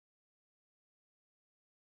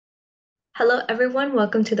Hello everyone,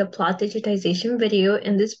 welcome to the plot digitization video.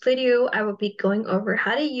 In this video, I will be going over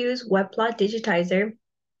how to use Webplot Digitizer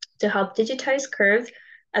to help digitize curves,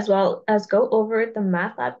 as well as go over the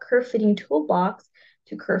MATLAB Curve Fitting Toolbox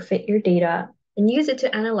to curve fit your data and use it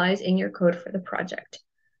to analyze in your code for the project.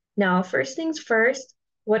 Now, first things first,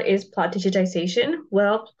 what is plot digitization?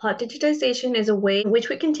 Well, plot digitization is a way in which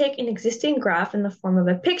we can take an existing graph in the form of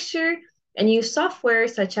a picture and use software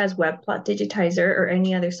such as Webplot Digitizer or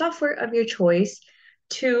any other software of your choice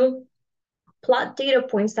to plot data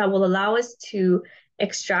points that will allow us to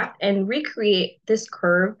extract and recreate this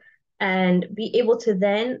curve and be able to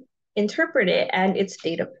then interpret it and its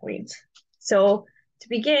data points. So to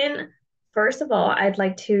begin, first of all, I'd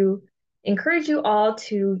like to encourage you all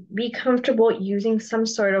to be comfortable using some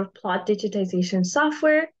sort of plot digitization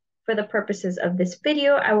software. For the purposes of this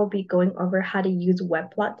video, I will be going over how to use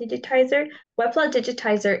Webplot Digitizer. Webplot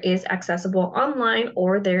Digitizer is accessible online,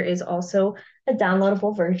 or there is also a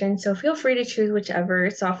downloadable version. So feel free to choose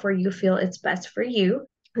whichever software you feel is best for you.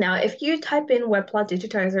 Now, if you type in Webplot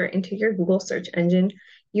Digitizer into your Google search engine,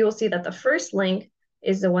 you will see that the first link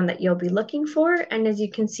is the one that you'll be looking for. And as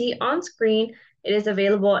you can see on screen, it is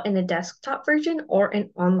available in a desktop version or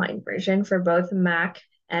an online version for both Mac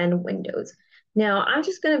and Windows. Now, I'm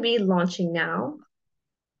just going to be launching now.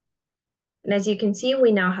 And as you can see,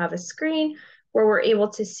 we now have a screen where we're able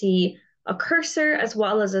to see a cursor as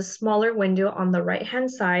well as a smaller window on the right-hand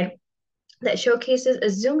side that showcases a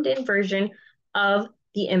zoomed in version of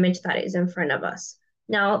the image that is in front of us.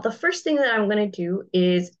 Now, the first thing that I'm going to do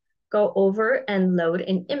is go over and load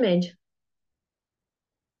an image.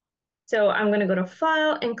 So I'm going to go to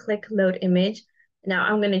File and click Load Image. Now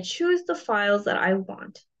I'm going to choose the files that I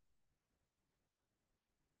want.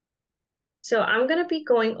 So I'm going to be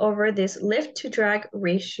going over this lift to drag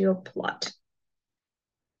ratio plot.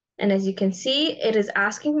 And as you can see, it is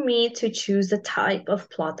asking me to choose the type of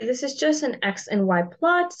plot. This is just an X and Y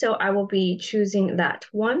plot, so I will be choosing that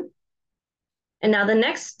one. And now the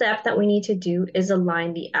next step that we need to do is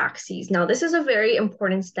align the axes. Now this is a very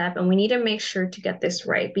important step and we need to make sure to get this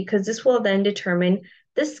right because this will then determine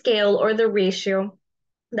the scale or the ratio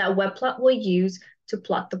that Webplot will use to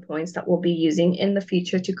plot the points that we'll be using in the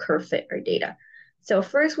future to curve fit our data. So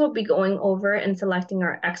first we'll be going over and selecting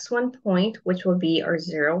our X1 point, which will be our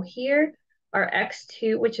 0 here, our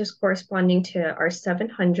X2, which is corresponding to our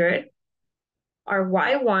 700, our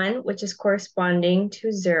Y1, which is corresponding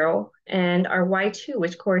to 0, and our Y2,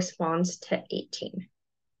 which corresponds to 18.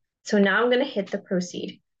 So now I'm going to hit the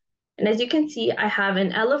proceed. And as you can see, I have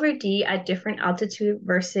an L over D at different altitude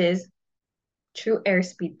versus true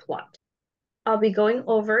airspeed plot. I'll be going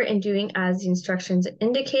over and doing as the instructions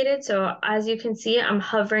indicated. So as you can see, I'm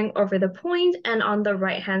hovering over the point, and on the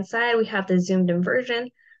right-hand side, we have the zoomed in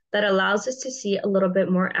version that allows us to see a little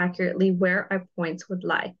bit more accurately where our points would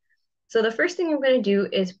lie. So the first thing I'm going to do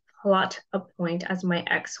is plot a point as my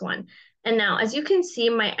X1. And now, as you can see,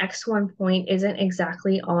 my X1 point isn't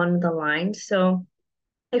exactly on the line. So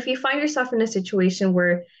if you find yourself in a situation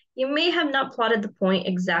where you may have not plotted the point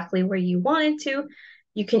exactly where you wanted to,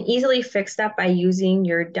 you can easily fix that by using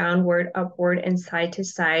your downward, upward, and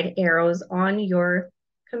side-to-side arrows on your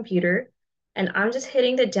computer. And I'm just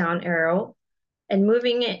hitting the down arrow and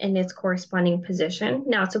moving it in its corresponding position.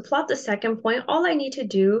 Now, to plot the second point, all I need to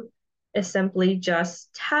do is simply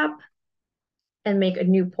just tap and make a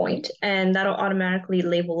new point, and that'll automatically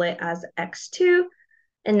label it as X2.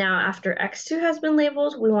 And now after X2 has been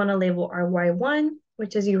labeled, we want to label our Y1,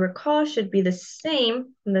 which as you recall should be the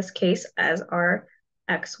same in this case as our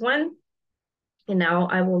X1. And now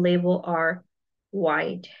I will label our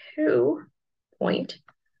Y2 point.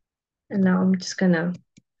 And now I'm just gonna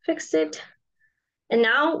fix it. And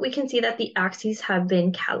now we can see that the axes have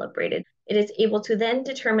been calibrated. It is able to then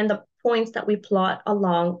determine the points that we plot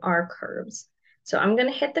along our curves. So I'm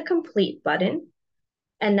gonna hit the complete button.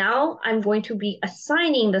 And now I'm going to be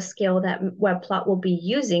assigning the scale that Webplot will be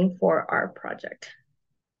using for our project.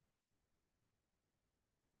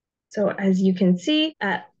 So as you can see,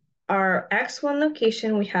 at our X1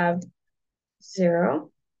 location, we have 0.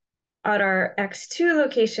 At our X2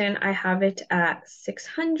 location, I have it at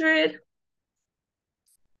 600.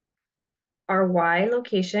 Our Y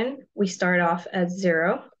location, we start off at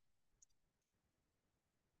 0.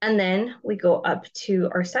 And then we go up to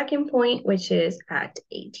our second point, which is at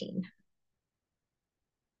 18.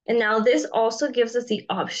 And now this also gives us the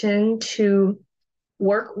option to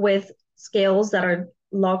work with scales that are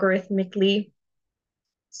logarithmically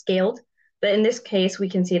scaled. But in this case, we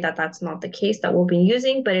can see that that's not the case that we'll be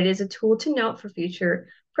using, but it is a tool to note for future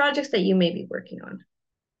projects that you may be working on.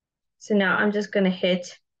 So now I'm just going to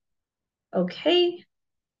hit OK.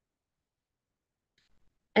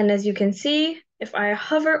 And as you can see, if I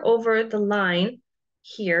hover over the line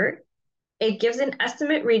here, it gives an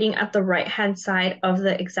estimate reading at the right-hand side of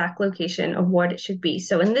the exact location of what it should be.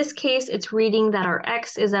 So in this case, it's reading that our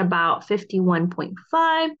X is about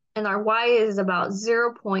 51.5 and our Y is about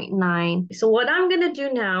 0.9. So what I'm gonna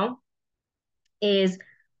do now is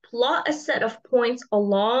plot a set of points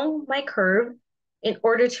along my curve in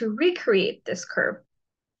order to recreate this curve.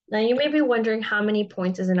 Now you may be wondering how many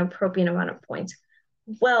points is an appropriate amount of points.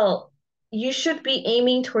 Well, you should be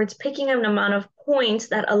aiming towards picking an amount of points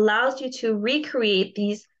that allows you to recreate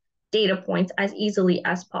these data points as easily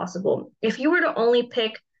as possible. If you were to only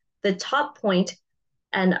pick the top point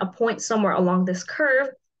and a point somewhere along this curve,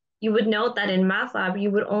 you would note that in MATLAB,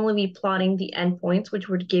 you would only be plotting the endpoints, which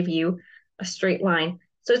would give you a straight line.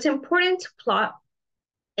 So it's important to plot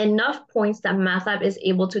enough points that MATLAB is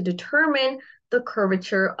able to determine the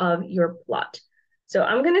curvature of your plot. So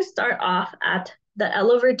I'm going to start off at the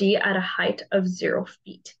L over D at a height of 0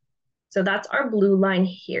 feet. So that's our blue line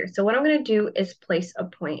here. So what I'm going to do is place a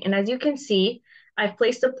point. And as you can see, I've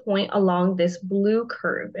placed a point along this blue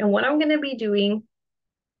curve. And what I'm going to be doing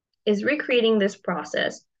is recreating this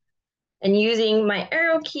process. And using my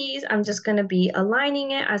arrow keys, I'm just going to be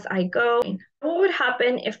aligning it as I go. What would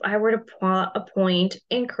happen if I were to plot a point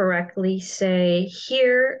incorrectly, say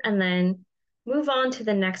here, and then move on to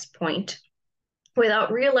the next point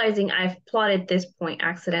without realizing I've plotted this point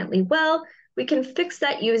accidentally? Well, we can fix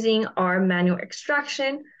that using our manual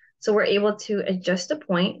extraction. So we're able to adjust the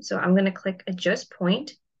point. So I'm going to click adjust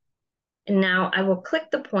point. And now I will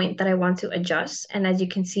click the point that I want to adjust. And as you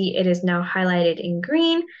can see, it is now highlighted in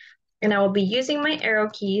green. And I will be using my arrow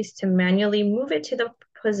keys to manually move it to the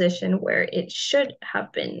position where it should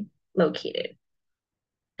have been located.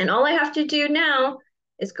 And all I have to do now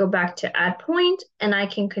is go back to add point, and I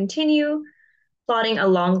can continue plotting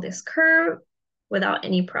along this curve without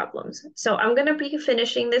any problems. So I'm going to be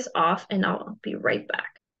finishing this off, and I'll be right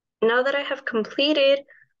back. Now that I have completed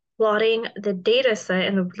plotting the data set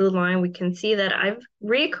in the blue line, we can see that I've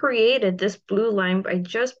recreated this blue line by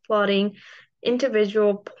just plotting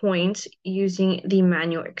individual points using the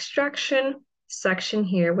manual extraction section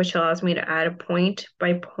here, which allows me to add a point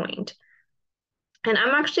by point. And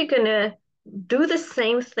I'm actually going to do the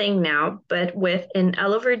same thing now, but with an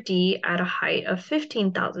L over D at a height of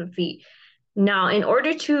 15,000 feet. Now, in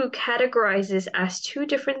order to categorize this as two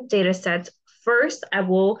different data sets, first I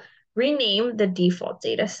will rename the default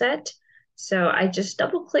data set. So I just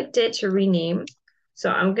double clicked it to rename.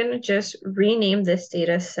 So I'm going to just rename this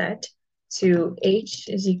data set to H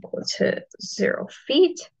is equal to 0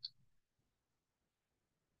 feet.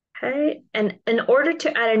 Okay, and in order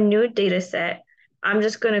to add a new data set, I'm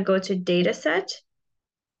just going to go to Dataset.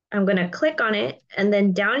 I'm going to click on it, and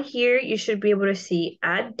then down here, you should be able to see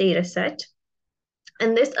Add Dataset.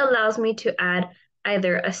 And this allows me to add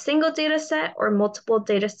either a single data set or multiple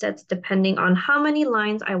data sets, depending on how many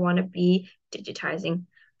lines I want to be digitizing.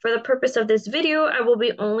 For the purpose of this video, I will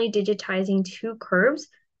be only digitizing two curves,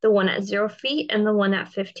 the one at 0 feet and the one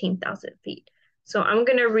at 15,000 feet. So I'm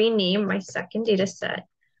going to rename my second data set,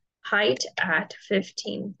 height at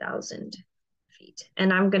 15,000 feet.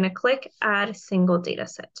 And I'm going to click Add Single Data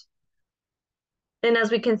Set. And as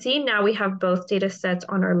we can see, now we have both data sets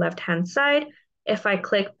on our left-hand side. If I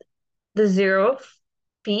click the 0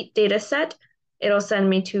 feet data set, it'll send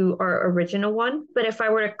me to our original one. But if I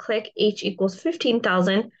were to click H equals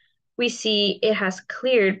 15,000, we see it has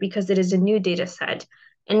cleared because it is a new data set.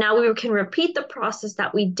 And now we can repeat the process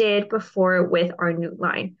that we did before with our new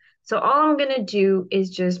line. So all I'm going to do is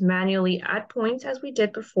just manually add points as we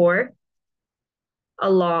did before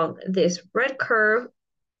along this red curve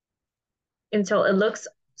until it looks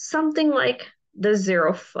something like the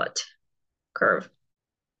 0 foot curve.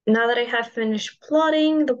 Now that I have finished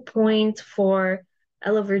plotting the points for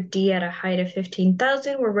L over D at a height of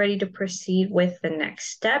 15,000, we're ready to proceed with the next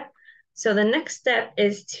step. So the next step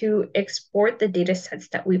is to export the data sets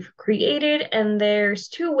that we've created, and there's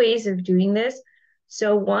two ways of doing this.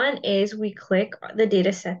 So one is we click the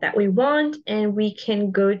data set that we want, and we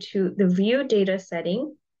can go to the view data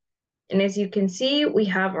setting. And as you can see, we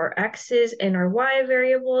have our X's and our Y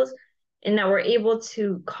variables. And now we're able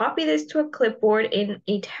to copy this to a clipboard in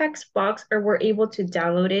a text box, or we're able to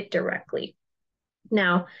download it directly.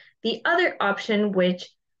 Now, the other option, which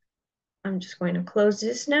I'm just going to close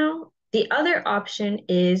this now. The other option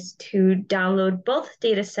is to download both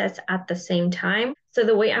data sets at the same time. So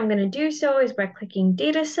the way I'm going to do so is by clicking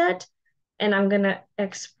Dataset, and I'm going to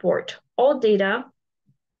export all data,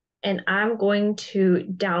 and I'm going to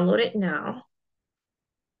download it now.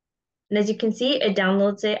 And as you can see, it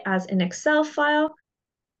downloads it as an Excel file.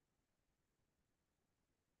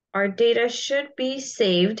 our data should be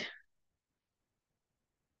saved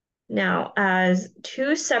now as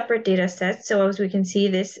two separate data sets. So as we can see,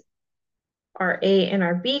 this our A and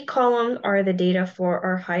our B columns are the data for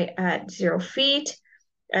our height at 0 feet,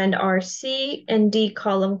 and our C and D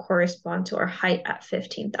column correspond to our height at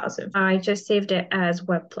 15,000. I just saved it as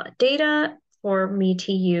Webplot data for me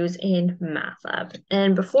to use in MATLAB.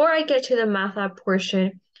 And before I get to the MATLAB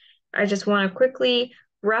portion, I just want to quickly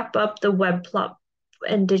wrap up the Webplot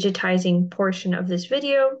and digitizing portion of this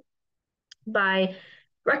video by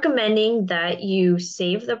recommending that you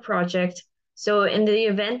save the project. So in the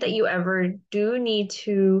event that you ever do need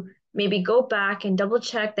to maybe go back and double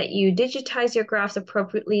check that you digitize your graphs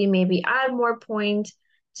appropriately, maybe add more points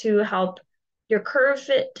to help your curve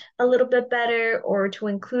fit a little bit better, or to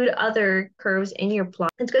include other curves in your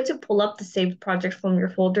plot, it's good to pull up the saved project from your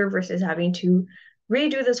folder versus having to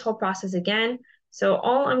redo this whole process again. So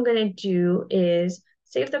all I'm going to do is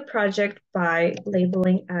save the project by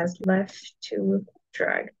labeling as left to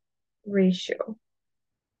drag ratio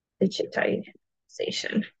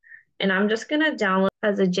digitization. And I'm just going to download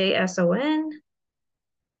as a JSON,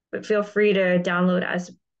 but feel free to download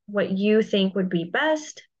as what you think would be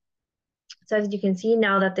best. So as you can see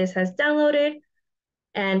now that this has downloaded,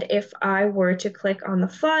 and if I were to click on the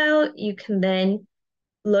file, you can then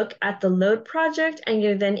look at the load project, and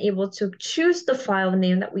you're then able to choose the file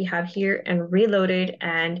name that we have here and reload it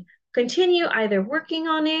and continue either working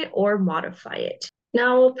on it or modify it.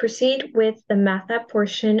 Now we'll proceed with the MATLAB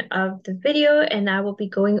portion of the video, and I will be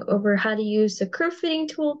going over how to use the Curve Fitting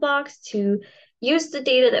Toolbox to use the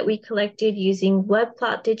data that we collected using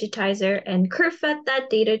Webplot Digitizer and curve fit that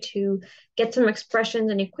data to get some expressions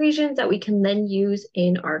and equations that we can then use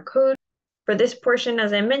in our code. For this portion,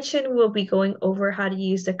 as I mentioned, we'll be going over how to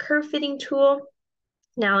use the curve fitting tool.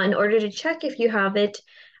 Now, in order to check if you have it,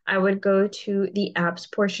 I would go to the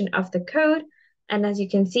apps portion of the code. And as you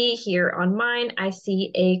can see here on mine, I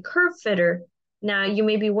see a curve fitter. Now, you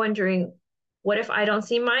may be wondering, what if I don't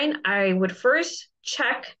see mine? I would first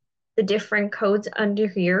check the different codes under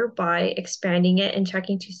here by expanding it and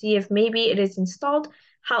checking to see if maybe it is installed.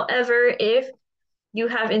 However, if you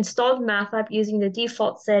have installed MATLAB using the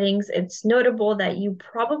default settings, it's notable that you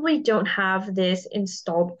probably don't have this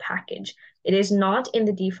installed package. It is not in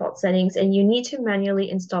the default settings, and you need to manually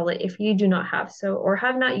install it if you do not have so or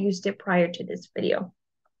have not used it prior to this video,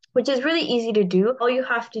 which is really easy to do. All you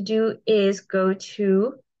have to do is go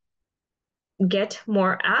to Get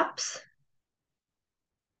More Apps.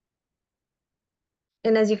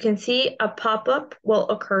 And as you can see, a pop-up will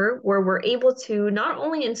occur where we're able to not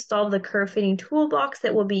only install the curve fitting toolbox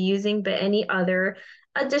that we'll be using, but any other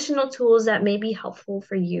additional tools that may be helpful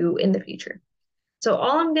for you in the future. So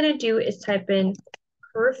all I'm going to do is type in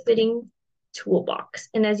curve fitting toolbox.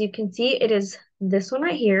 And as you can see, it is this one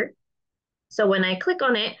right here. So when I click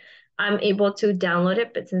on it, I'm able to download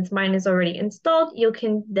it, but since mine is already installed, you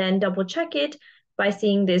can then double check it by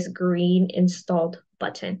seeing this green installed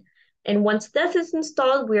button. And once this is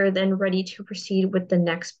installed, we are then ready to proceed with the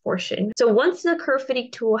next portion. So once the curve fitting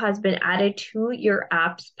tool has been added to your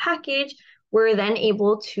apps package, we're then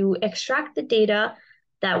able to extract the data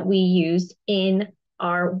that we used in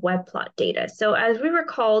our Webplot data. So as we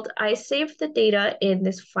recalled, I saved the data in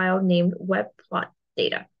this file named Webplot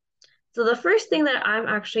data. So the first thing that I'm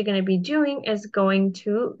actually going to be doing is going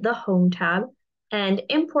to the Home tab and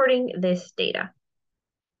importing this data.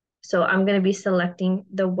 So I'm going to be selecting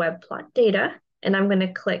the Webplot data, and I'm going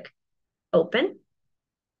to click Open.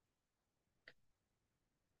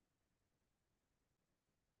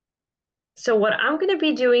 So what I'm going to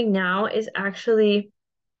be doing now is actually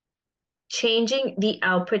changing the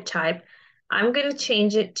output type. I'm going to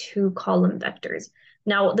change it to column vectors.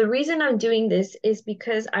 Now, the reason I'm doing this is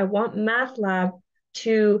because I want MATLAB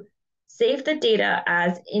to save the data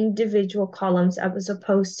as individual columns as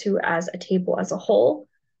opposed to as a table as a whole.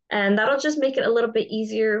 And that'll just make it a little bit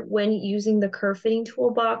easier when using the curve fitting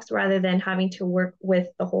toolbox rather than having to work with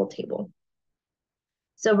the whole table.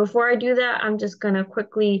 So before I do that, I'm just going to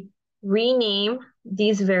quickly rename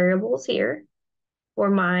these variables here for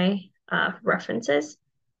my references.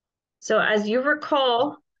 So as you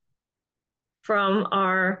recall from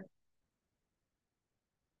our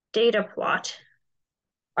data plot,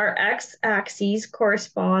 our x-axis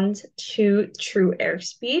corresponds to true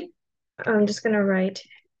airspeed. I'm just going to write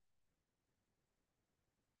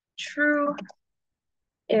true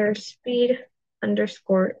airspeed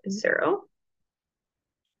underscore 0,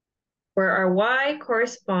 where our y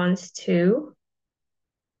corresponds to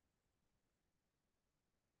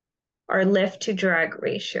our lift to drag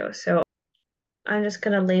ratio. So I'm just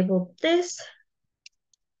going to label this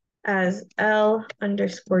as L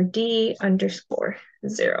underscore D underscore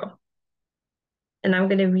 0. And I'm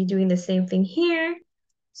going to be doing the same thing here.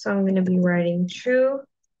 So I'm going to be writing true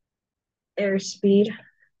airspeed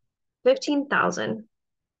 15,000.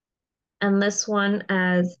 And this one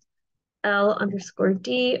as L underscore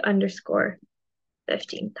D underscore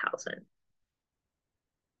 15,000.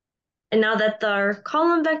 And now that our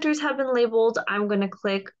column vectors have been labeled, I'm going to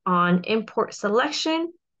click on import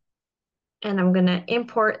selection and I'm going to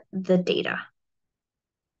import the data.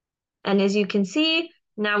 And as you can see,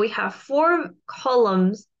 now we have 4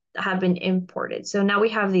 columns that have been imported. So now we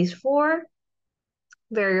have these 4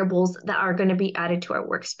 variables that are going to be added to our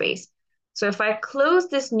workspace. So if I close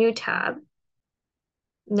this new tab,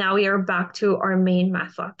 now we are back to our main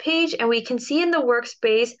MATLAB page, and we can see in the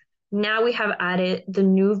workspace, now we have added the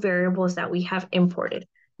new variables that we have imported.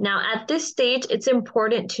 Now at this stage, it's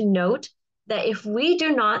important to note that if we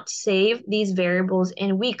do not save these variables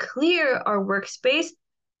and we clear our workspace,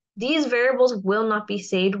 these variables will not be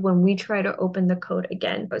saved when we try to open the code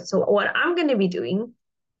again. So what I'm going to be doing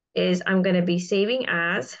is I'm going to be saving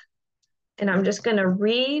as, and I'm just going to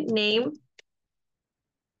rename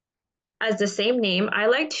as the same name. I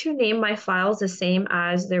like to name my files the same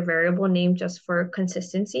as their variable name just for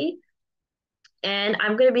consistency. And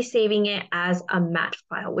I'm going to be saving it as a mat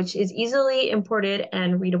file, which is easily imported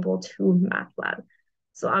and readable to MATLAB.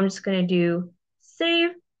 So I'm just going to do save.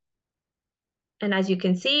 And as you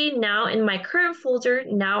can see, now in my current folder,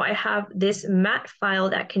 now I have this mat file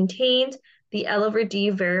that contains the L over D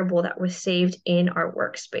variable that was saved in our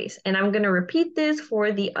workspace. And I'm going to repeat this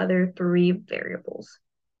for the other 3 variables.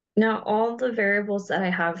 Now all the variables that I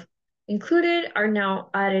have included are now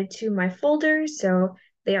added to my folder. So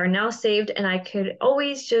they are now saved, and I could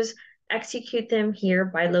always just execute them here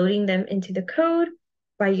by loading them into the code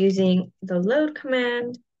by using the load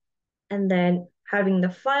command and then having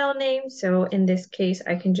the file name. So in this case,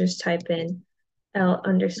 I can just type in L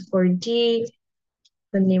underscore D,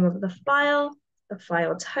 the name of the file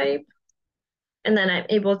type, and then I'm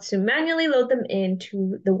able to manually load them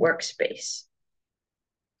into the workspace.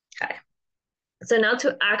 Okay. So now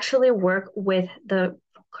to actually work with the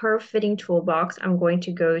Curve Fitting Toolbox, I'm going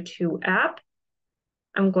to go to App.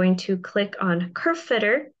 I'm going to click on Curve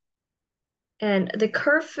Fitter, and the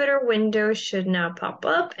Curve Fitter window should now pop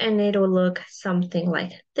up, and it'll look something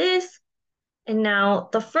like this. And now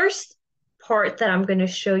the first part that I'm going to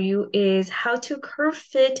show you is how to curve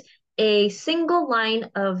fit a single line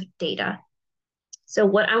of data. So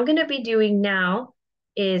what I'm going to be doing now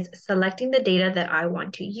is selecting the data that I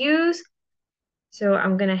want to use. So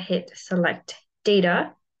I'm going to hit select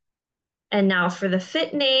data. And now for the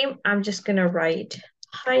fit name, I'm just going to write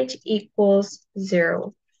height equals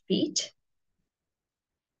 0 feet.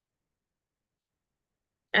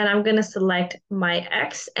 And I'm going to select my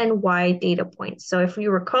X and Y data points. So if you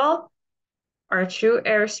recall, our true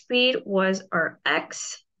airspeed was our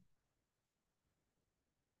X,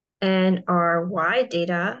 and our Y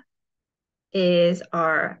data is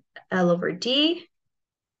our L over D.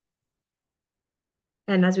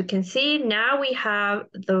 And as we can see, now we have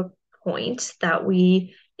the points that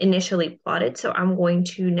we initially plotted. So I'm going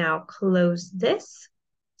to now close this.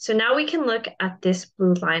 So now we can look at this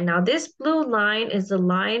blue line. Now this blue line is the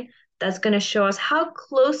line that's going to show us how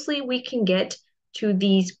closely we can get to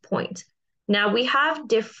these points. Now we have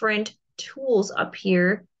different tools up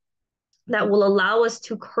here that will allow us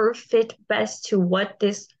to curve fit best to what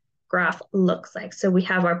this graph looks like. So we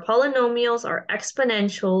have our polynomials, our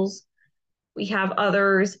exponentials, we have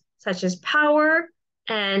others such as power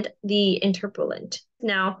and the interpolant.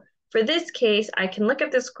 Now, for this case, I can look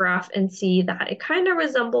at this graph and see that it kind of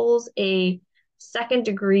resembles a 2nd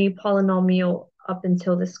degree polynomial up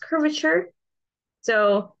until this curvature.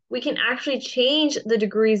 So we can actually change the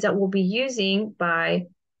degrees that we'll be using by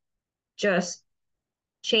just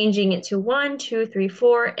changing it to 1, 2, 3,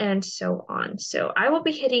 4, and so on. So I will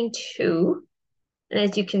be hitting 2. And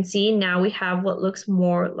as you can see, now we have what looks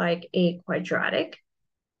more like a quadratic.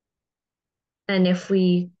 And if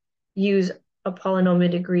we use a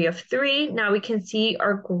polynomial degree of 3, now we can see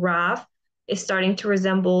our graph is starting to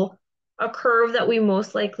resemble a curve that we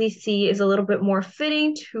most likely see is a little bit more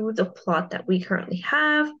fitting to the plot that we currently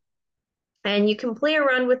have. And you can play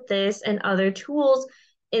around with this and other tools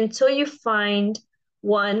until you find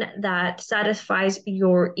one that satisfies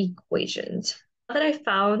your equations. Now that I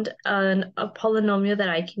found a polynomial that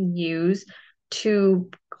I can use to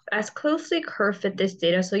as closely curve fit this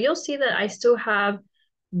data, so you'll see that I still have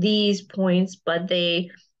these points, but they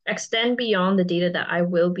extend beyond the data that I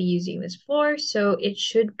will be using this for, so it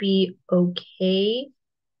should be okay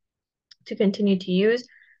to continue to use.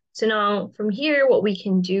 So now from here, what we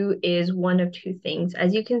can do is one of two things.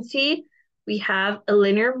 As you can see, we have a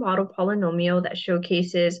linear model polynomial that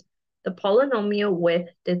showcases the polynomial with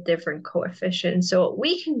the different coefficients. So what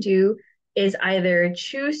we can do is either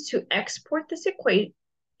choose to export this equation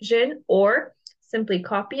or simply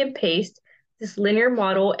copy and paste this linear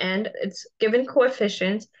model and its given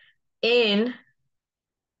coefficients in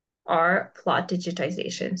our plot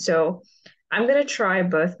digitization. So I'm going to try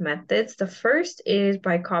both methods. The first is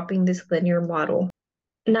by copying this linear model.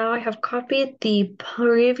 Now I have copied the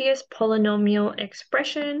previous polynomial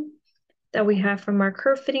expression that we have from our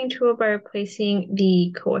curve fitting tool by replacing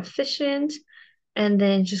the coefficient and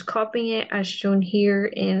then just copying it as shown here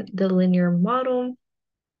in the linear model.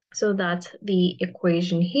 So that's the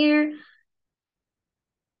equation here.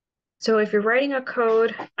 So if you're writing a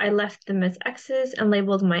code, I left them as x's and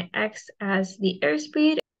labeled my x as the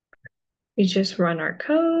airspeed. We just run our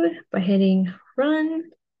code by hitting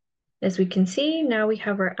run. As we can see, now we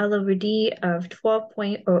have our L over D of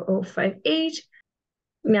 12.0058.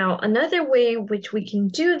 Now, another way which we can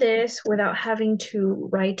do this without having to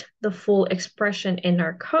write the full expression in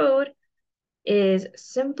our code is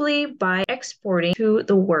simply by exporting to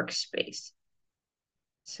the workspace.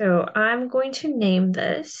 So I'm going to name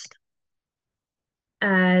this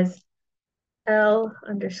as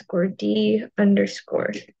L_D_0.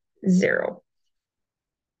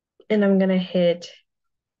 And I'm going to hit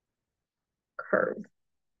curve.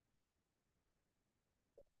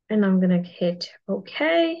 And I'm going to hit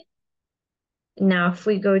OK. Now, if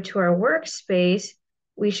we go to our workspace,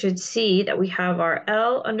 we should see that we have our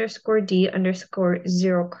L_D_0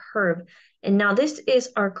 curve. And now this is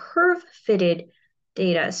our curve fitted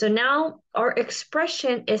data. So now our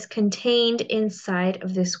expression is contained inside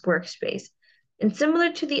of this workspace. And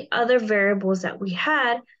similar to the other variables that we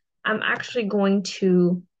had, I'm actually going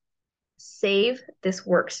to save this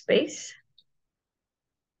workspace.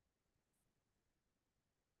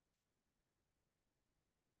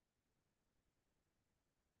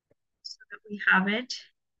 So that we have it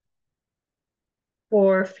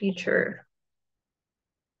for future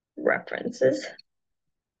references.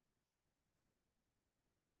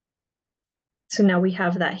 So now we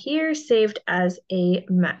have that here saved as a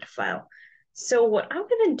mat file. So what I'm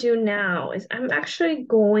going to do now is I'm actually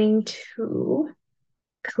going to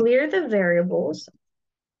clear the variables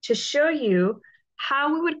to show you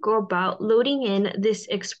how we would go about loading in this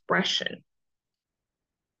expression.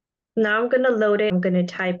 Now I'm going to load it. I'm going to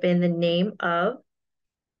type in the name of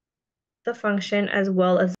the function as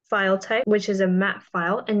well as file type, which is a mat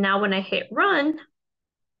file. And now when I hit run,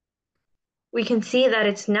 we can see that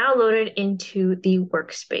it's now loaded into the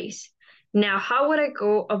workspace. Now, how would I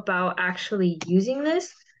go about actually using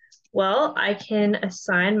this? Well, I can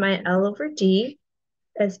assign my L over D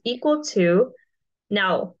as equal to,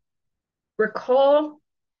 now recall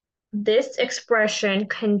this expression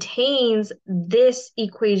contains this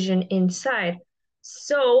equation inside.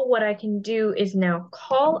 So what I can do is now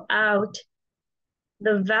call out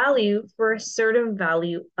the value for a certain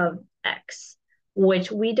value of X, which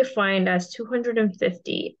we defined as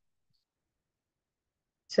 250.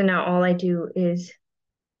 So now all I do is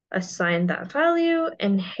assign that value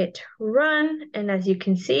and hit run. And as you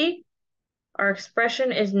can see, our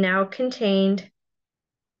expression is now contained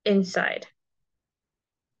inside.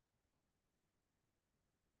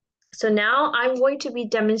 So now I'm going to be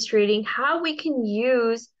demonstrating how we can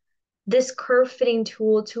use this curve fitting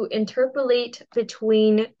tool to interpolate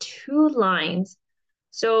between two lines.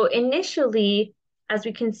 So initially, as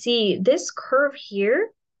we can see, this curve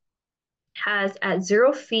here has at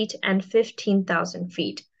 0 feet and 15,000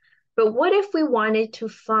 feet. But what if we wanted to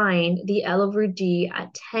find the L over D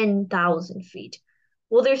at 10,000 feet?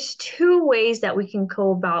 Well, there's two ways that we can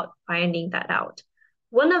go about finding that out.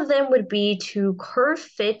 One of them would be to curve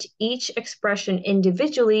fit each expression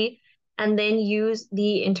individually and then use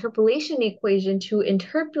the interpolation equation to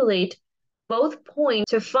interpolate both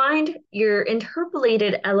points to find your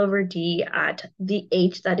interpolated L over D at the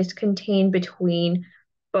H that is contained between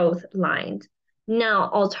both lines. Now,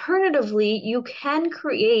 alternatively, you can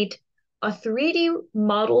create a 3D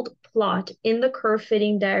modeled plot in the curve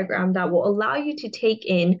fitting diagram that will allow you to take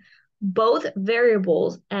in both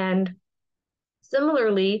variables, and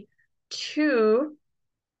similarly to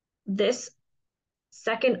this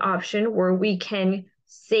second option where we can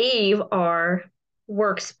save our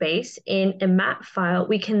workspace in a map file,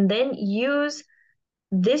 we can then use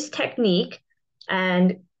this technique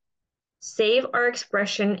and save our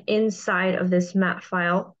expression inside of this map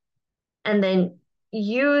file, and then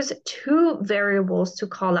use two variables to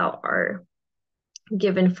call out our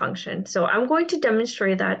given function. So I'm going to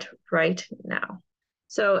demonstrate that right now.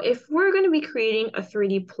 So if we're going to be creating a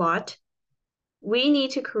 3D plot, we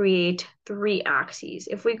need to create 3 axes.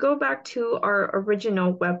 If we go back to our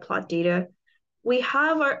original web plot data, we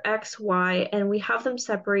have our X, Y, and we have them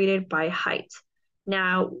separated by height.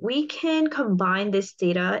 Now we can combine this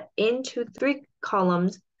data into 3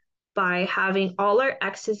 columns by having all our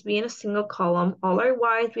X's be in a single column, all our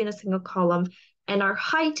Y's be in a single column, and our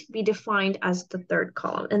height be defined as the 3rd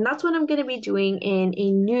column. And that's what I'm going to be doing in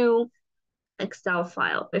a new Excel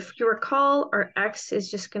file. If you recall, our X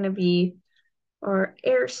is just going to be our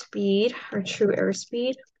airspeed, our true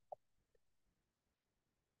airspeed.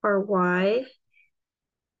 Our Y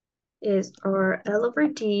is our L over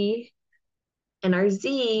D, and our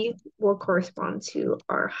Z will correspond to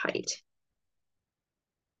our height.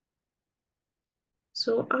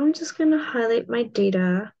 So I'm just going to highlight my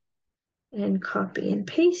data and copy and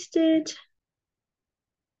paste it.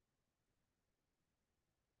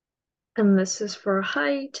 And this is for a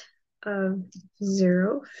height of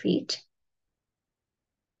 0 feet.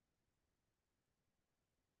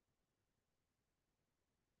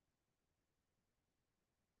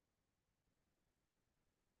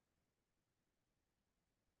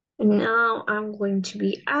 And now I'm going to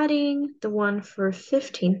be adding the one for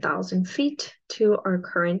 15,000 feet to our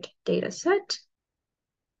current data set.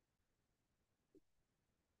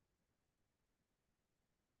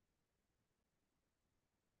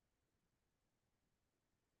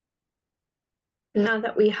 Now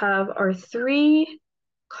that we have our 3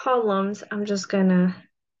 columns, I'm just gonna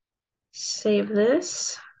save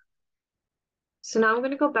this. So now I'm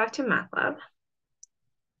gonna go back to MATLAB.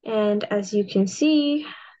 And as you can see,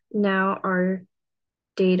 now our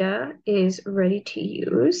data is ready to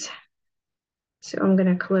use. So I'm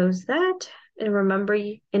gonna close that. And remember,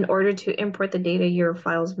 in order to import the data, your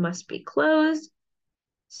files must be closed.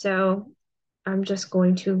 So I'm just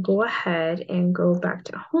going to go ahead and go back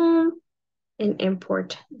to home and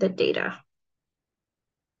import the data.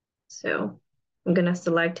 So I'm going to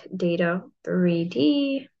select data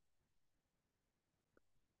 3D.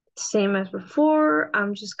 Same as before,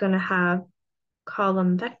 I'm just going to have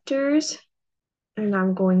column vectors, and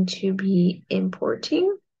I'm going to be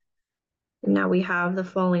importing. And now we have the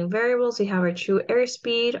following variables. We have our true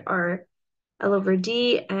airspeed, our L over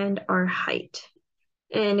D, and our height.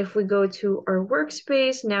 And if we go to our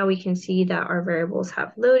workspace, now we can see that our variables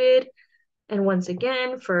have loaded. And once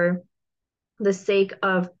again, for the sake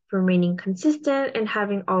of remaining consistent and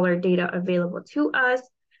having all our data available to us,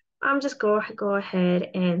 I'm just go ahead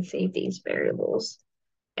and save these variables.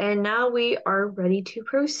 And now we are ready to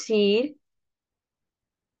proceed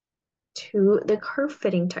to the curve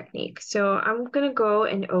fitting technique. So I'm going to go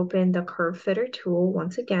and open the curve fitter tool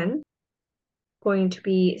once again. Going to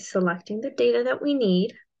be selecting the data that we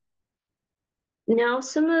need. Now,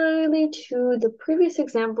 similarly to the previous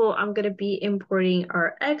example, I'm going to be importing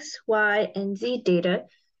our X, Y, and Z data.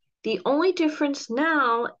 The only difference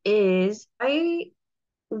now is I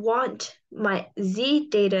want my Z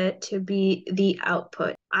data to be the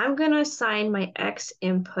output. I'm going to assign my X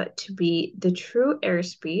input to be the true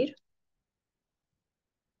airspeed.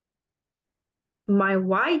 My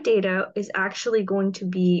Y data is actually going to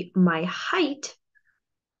be my height.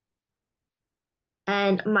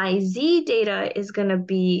 And my Z data is going to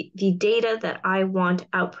be the data that I want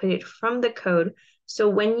outputted from the code. So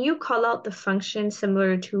when you call out the function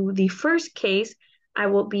similar to the first case, I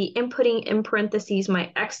will be inputting in parentheses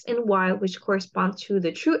my X and Y, which correspond to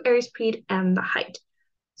the true airspeed and the height.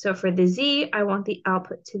 So for the Z, I want the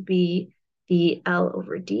output to be the L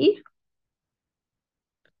over D.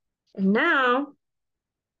 And now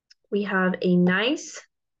we have a nice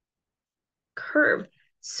curve.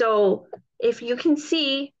 So if you can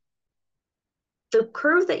see, the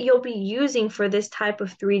curve that you'll be using for this type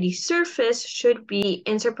of 3D surface should be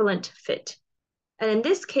interpolant fit. And in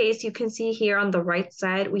this case, you can see here on the right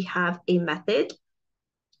side, we have a method.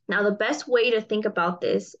 Now, the best way to think about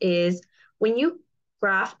this is when you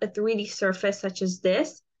graph a 3D surface such as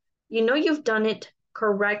this, you know you've done it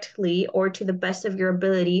correctly or to the best of your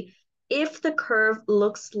ability if the curve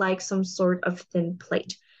looks like some sort of thin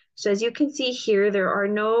plate. So as you can see here, there are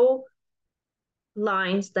no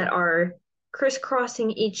lines that are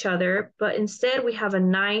crisscrossing each other, but instead we have a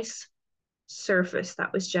nice surface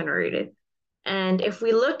that was generated. And if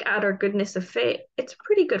we look at our goodness of fit, it's a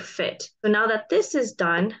pretty good fit. So now that this is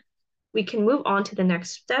done, we can move on to the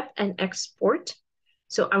next step and export.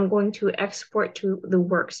 So I'm going to export to the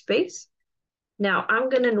workspace. Now I'm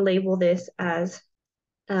going to label this as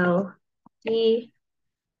LD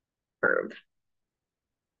curve.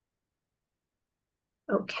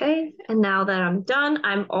 Okay, and now that I'm done,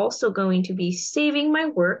 I'm also going to be saving my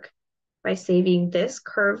work by saving this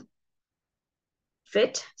curve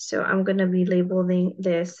fit. So I'm going to be labeling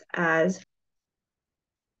this as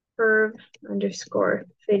curve underscore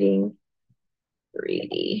fitting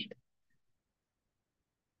 3D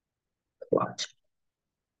plot.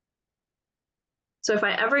 So if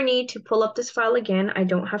I ever need to pull up this file again, I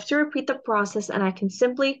don't have to repeat the process and I can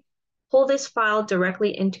simply pull this file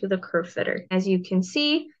directly into the curve fitter. As you can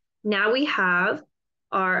see, now we have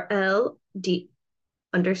our LD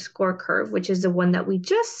underscore curve, which is the one that we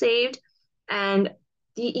just saved. And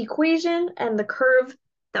the equation and the curve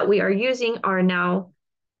that we are using are now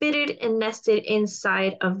fitted and nested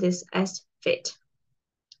inside of this S-fit.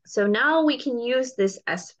 So now we can use this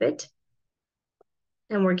S-fit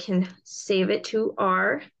and we can save it to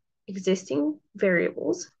our existing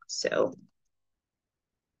variables. So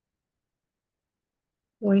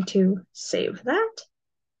I'm going to save that.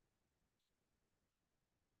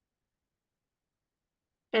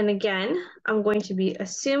 And again, I'm going to be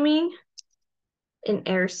assuming an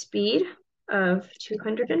airspeed of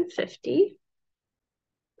 250.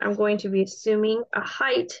 I'm going to be assuming a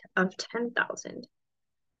height of 10,000.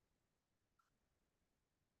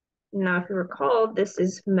 Now, if you recall, this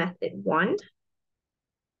is method 1.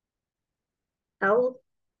 L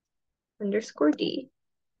underscore D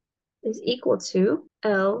is equal to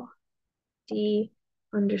L D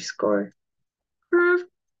underscore curve.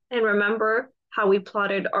 And remember how we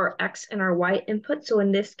plotted our X and our Y input. So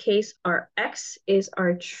in this case, our X is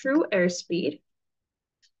our true airspeed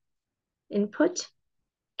input.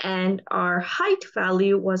 And our height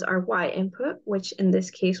value was our Y input, which in this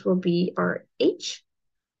case will be our H.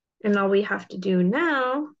 And all we have to do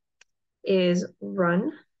now is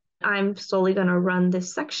run. I'm slowly going to run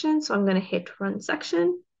this section. So I'm going to hit run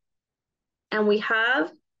section. And we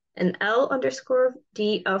have an L underscore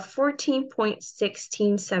D of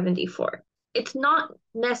 14.1674. It's not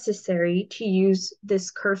necessary to use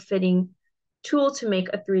this curve fitting tool to make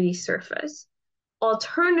a 3D surface.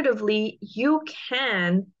 Alternatively, you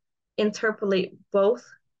can interpolate both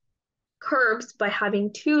curves by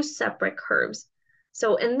having two separate curves.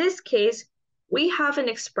 So in this case, we have an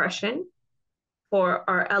expression for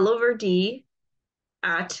our L over D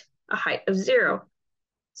at a height of 0.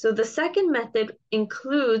 So the second method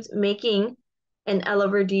includes making an L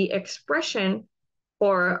over D expression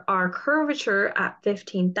for our curvature at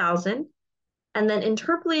 15,000, and then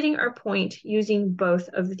interpolating our point using both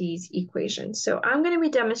of these equations. So I'm going to be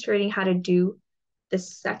demonstrating how to do the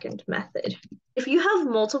second method. If you have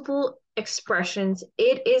multiple expressions,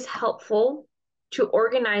 it is helpful to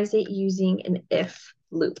organize it using an if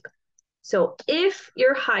loop. So if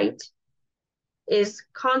your height is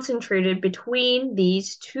concentrated between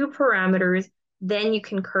these two parameters, then you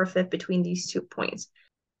can curve fit between these 2 points.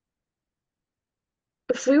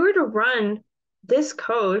 If we were to run this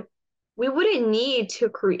code, we wouldn't need to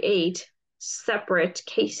create separate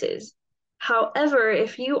cases. However,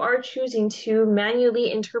 if you are choosing to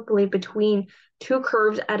manually interpolate between two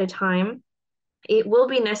curves at a time, it will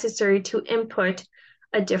be necessary to input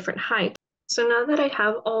a different height. So now that I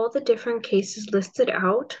have all the different cases listed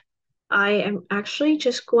out, I am actually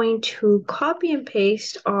just going to copy and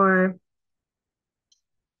paste our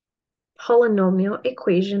polynomial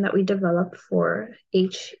equation that we developed for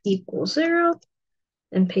h equals 0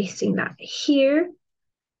 and pasting that here.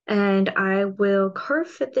 And I will curve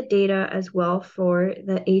fit the data as well for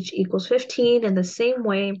the h equals 15 in the same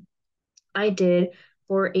way I did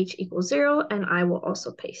for h equals 0, and I will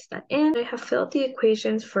also paste that in. I have filled the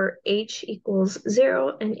equations for h equals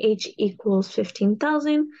 0 and h equals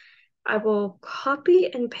 15,000. I will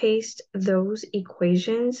copy and paste those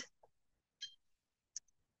equations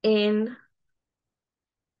in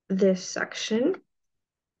this section.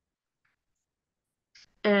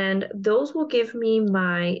 And those will give me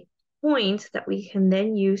my points that we can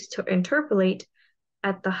then use to interpolate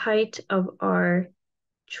at the height of our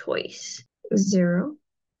choice. 0,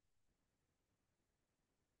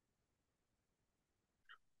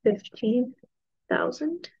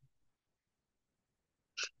 15,000.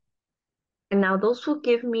 And now those will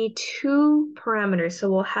give me two parameters.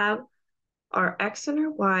 So we'll have our x and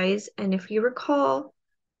our y's. And if you recall,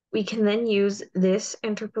 we can then use this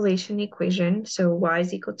interpolation equation. So y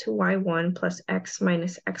is equal to y1 plus x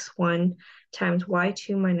minus x1 times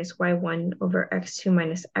y2 minus y1 over x2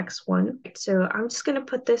 minus x1. So I'm just going to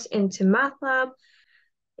put this into MATLAB.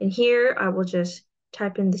 And here I will just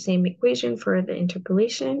type in the same equation for the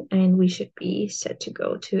interpolation, and we should be set to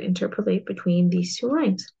go to interpolate between these two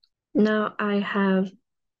lines. Now I have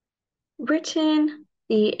written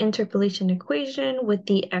the interpolation equation with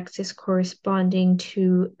the x's corresponding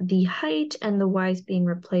to the height and the y's being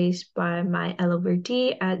replaced by my L over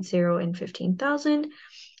D at 0 and 15,000.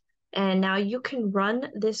 And now you can run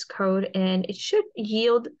this code and it should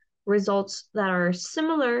yield results that are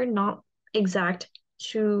similar, not exact,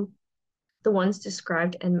 to the ones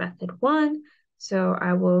described in method 1. So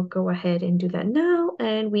I will go ahead and do that now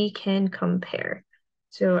and we can compare.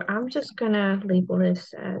 So I'm just gonna label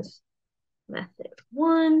this as method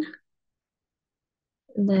 1,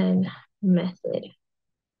 and then method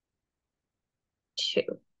 2.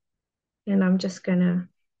 And I'm just gonna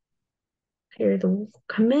clear the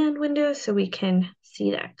command window so we can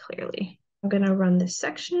see that clearly. I'm gonna run this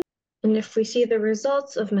section. And if we see the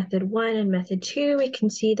results of method 1 and method 2, we can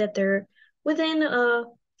see that they're within a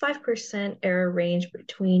 5% error range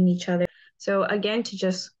between each other. So again, to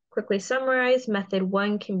just quickly summarize, method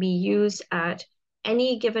 1 can be used at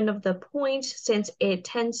any given of the points since it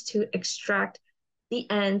tends to extract the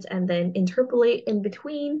ends and then interpolate in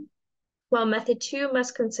between, while method 2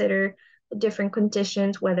 must consider different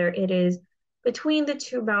conditions, whether it is between the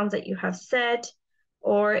two bounds that you have set,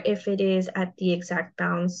 or if it is at the exact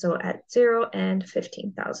bounds, so at 0 and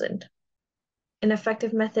 15,000. An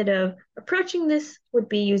effective method of approaching this would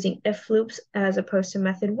be using if loops as opposed to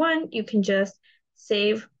method 1. You can just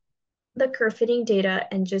save the curve fitting data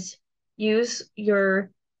and just use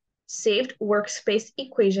your saved workspace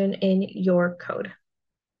equation in your code.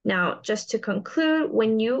 Now, just to conclude,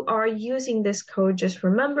 when you are using this code, just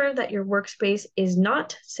remember that your workspace is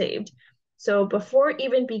not saved. So before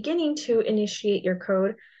even beginning to initiate your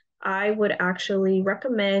code, I would actually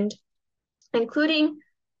recommend including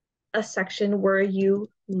a section where you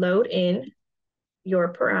load in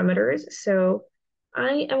your parameters. So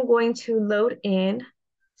I am going to load in,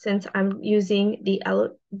 since I'm using the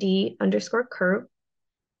LD_curve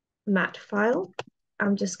mat file,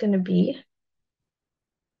 I'm just going to be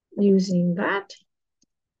using that.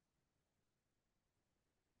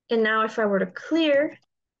 And now if I were to clear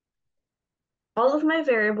all of my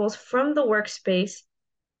variables from the workspace,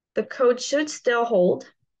 the code should still hold.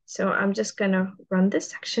 So I'm just gonna run this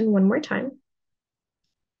section one more time.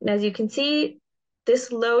 And as you can see,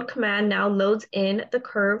 this load command now loads in the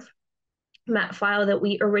curve mat file that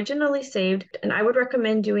we originally saved. And I would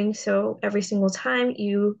recommend doing so every single time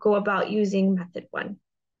you go about using method 1.